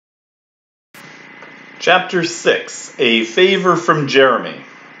Chapter 6, A Favor from Jeremy.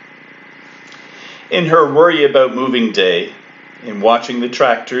 In her worry about moving day, in watching the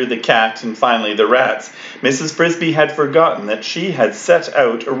tractor, the cat, and finally the rats, Mrs. Frisby had forgotten that she had set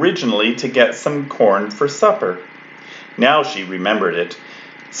out originally to get some corn for supper. Now she remembered it.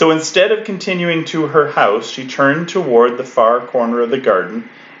 So instead of continuing to her house, she turned toward the far corner of the garden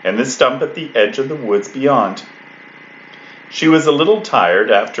and the stump at the edge of the woods beyond. She was a little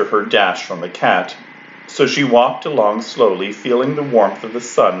tired after her dash from the cat, so she walked along slowly, feeling the warmth of the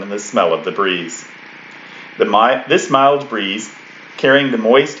sun and the smell of the breeze. This mild breeze, carrying the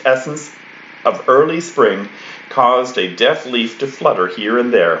moist essence of early spring, caused a dead leaf to flutter here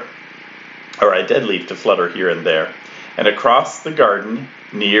and there, and across the garden,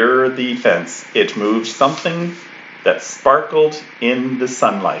 near the fence, it moved something that sparkled in the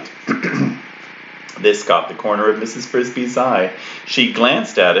sunlight. This caught the corner of Mrs. Frisby's eye. She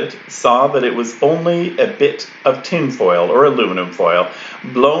glanced at it, saw that it was only a bit of tinfoil or aluminum foil,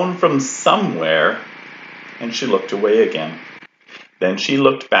 blown from somewhere, and she looked away again. Then she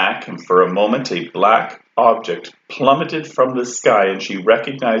looked back, and for a moment a black object plummeted from the sky, and she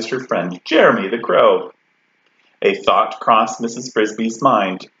recognized her friend, Jeremy the Crow. A thought crossed Mrs. Frisby's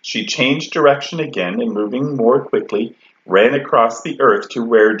mind. She changed direction again, and moving more quickly, ran across the earth to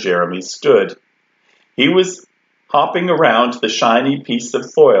where Jeremy stood. He was hopping around the shiny piece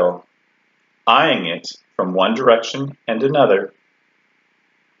of foil, eyeing it from one direction and another.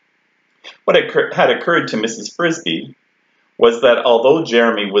 What had occurred to Mrs. Frisby was that although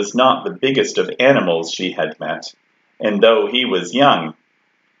Jeremy was not the biggest of animals she had met, and though he was young,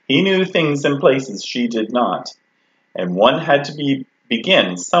 he knew things and places she did not, and one had to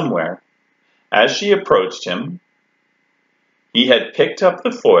begin somewhere. As she approached him, he had picked up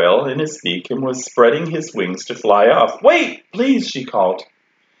the foil in his beak and was spreading his wings to fly off. "Wait, please," she called.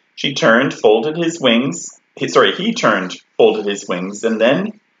 He turned, folded his wings, and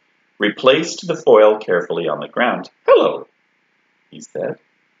then replaced the foil carefully on the ground. "Hello," he said.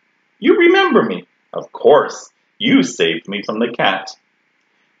 "You remember me?" "Of course. You saved me from the cat."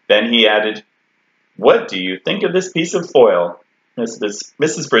 Then he added, "What do you think of this piece of foil?"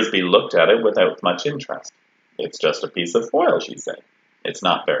 Mrs. Frisby looked at it without much interest. "It's just a piece of foil," she said. "It's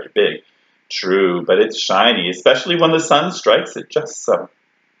not very big." "True, but it's shiny, especially when the sun strikes it just so."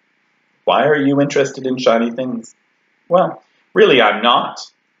 "Why are you interested in shiny things?" "Well, really I'm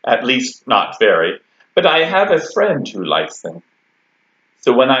not. At least not very. But I have a friend who likes them.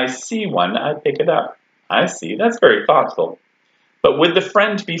 So when I see one, I pick it up." "I see. That's very thoughtful. But would the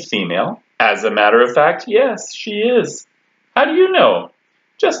friend be female?" "As a matter of fact, yes, she is." "How do you know?"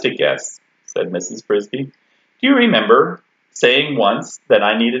 "Just a guess," said Mrs. Frisby. "Do you remember saying once that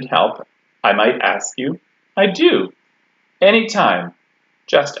I needed help? I might ask you?" "I do. Any time.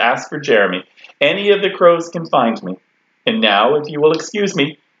 Just ask for Jeremy. Any of the crows can find me. And now, if you will excuse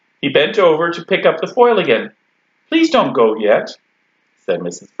me," he bent over to pick up the foil again. "Please don't go yet," said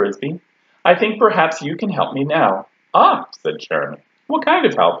Mrs. Frisby. "I think perhaps you can help me now." "Ah," said Jeremy. "What kind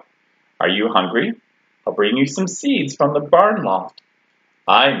of help?" "Are you hungry? I'll bring you some seeds from the barn loft.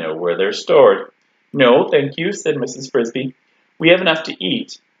 I know where they're stored." "No, thank you," said Mrs. Frisby. "We have enough to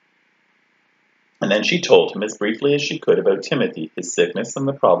eat." And then she told him as briefly as she could about Timothy, his sickness, and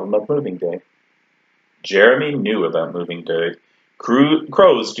the problem of moving day. Jeremy knew about moving day.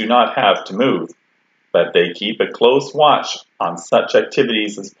 Crows do not have to move, but they keep a close watch on such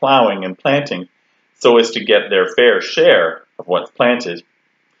activities as plowing and planting, so as to get their fair share of what's planted.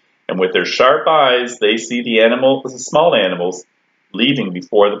 And with their sharp eyes, they see the small animals leaving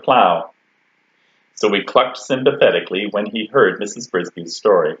before the plow. So he clucked sympathetically when he heard Mrs. Frisby's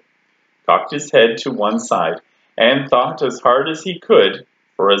story, cocked his head to one side, and thought as hard as he could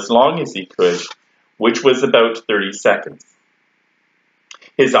for as long as he could, which was about 30 seconds.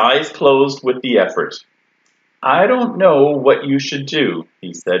 His eyes closed with the effort. "I don't know what you should do,"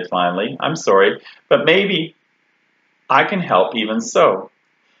 he said finally. "I'm sorry, but maybe I can help even so.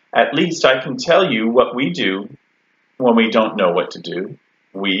 At least I can tell you what we do when we don't know what to do.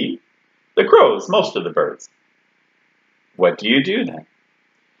 We? The crows, most of the birds." "What do you do then?"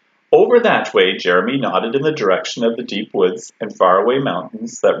 "Over that way," Jeremy nodded in the direction of the deep woods and faraway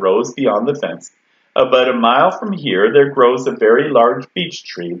mountains that rose beyond the fence. "About a mile from here there grows a very large beech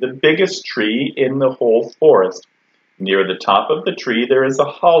tree, the biggest tree in the whole forest. Near the top of the tree there is a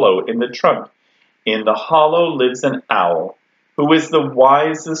hollow in the trunk. In the hollow lives an owl, who is the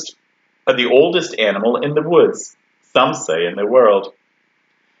oldest animal in the woods, some say in the world.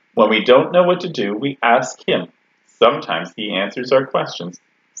 When we don't know what to do, we ask him. Sometimes he answers our questions,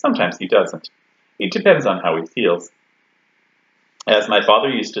 sometimes he doesn't. It depends on how he feels. As my father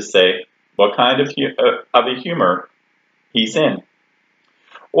used to say, what kind of a humor he's in.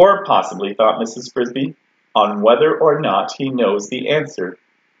 Or possibly, thought Mrs. Frisby, on whether or not he knows the answer.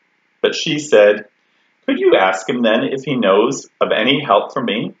 But she said, "Could you ask him then if he knows of any help for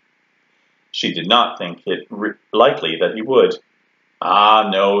me?" She did not think it likely that he would. "Ah,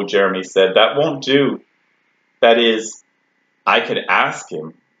 no," Jeremy said, "that won't do. That is, I could ask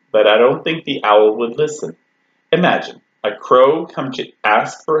him, but I don't think the owl would listen. Imagine a crow come to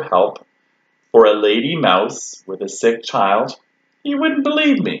ask for help for a lady mouse with a sick child. He wouldn't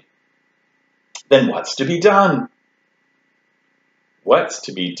believe me. Then what's to be done?" "What's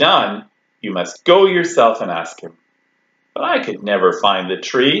to be done? You must go yourself and ask him." "But I could never find the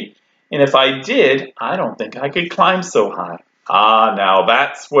tree, and if I did, I don't think I could climb so high." "Ah, now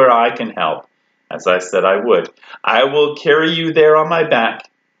that's where I can help, as I said I would. I will carry you there on my back,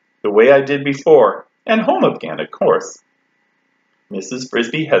 the way I did before, and home again, of course." Mrs.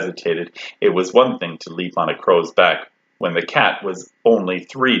 Frisby hesitated. It was one thing to leap on a crow's back when the cat was only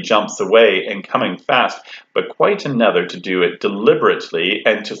 3 jumps away and coming fast, but quite another to do it deliberately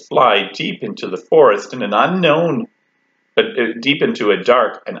and to fly deep into the forest in deep into a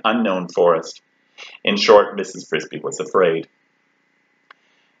dark and unknown forest. In short, Mrs. Frisby was afraid.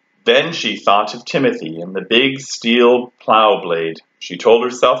 Then she thought of Timothy and the big steel plow blade. She told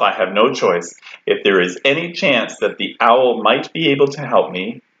herself, "I have no choice. If there is any chance that the owl might be able to help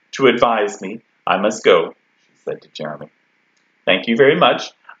me, to advise me, I must go," she said to Jeremy. "Thank you very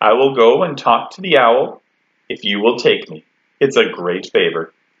much. I will go and talk to the owl if you will take me. It's a great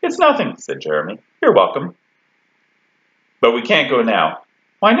favor." "It's nothing," said Jeremy. "You're welcome." "But we can't go now."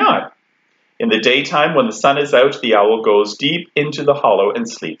 "Why not?" "In the daytime, when the sun is out, the owl goes deep into the hollow and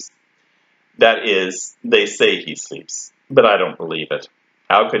sleeps. That is, they say he sleeps, but I don't believe it.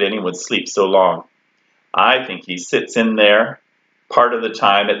 How could anyone sleep so long? I think he sits in there, part of the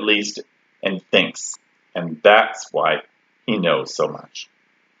time at least, and thinks, and that's why he knows so much.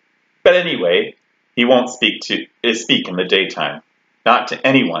 But anyway, he won't speak in the daytime, not to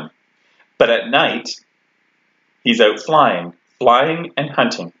anyone, but at night he's out flying and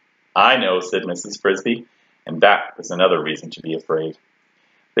hunting." "I know," said Mrs. Frisby, and that was another reason to be afraid.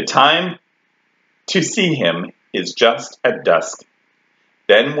 "The time to see him is just at dusk.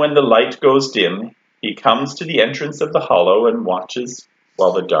 Then when the light goes dim, he comes to the entrance of the hollow and watches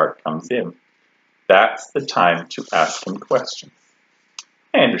while the dark comes in. That's the time to ask him questions."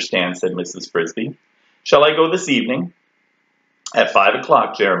 "I understand," said Mrs. Frisby. "Shall I go this evening?" "At 5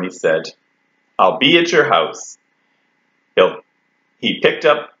 o'clock, Jeremy said. I'll be at your house." He picked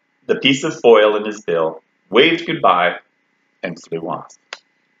up the piece of foil in his bill, waved goodbye, and flew off.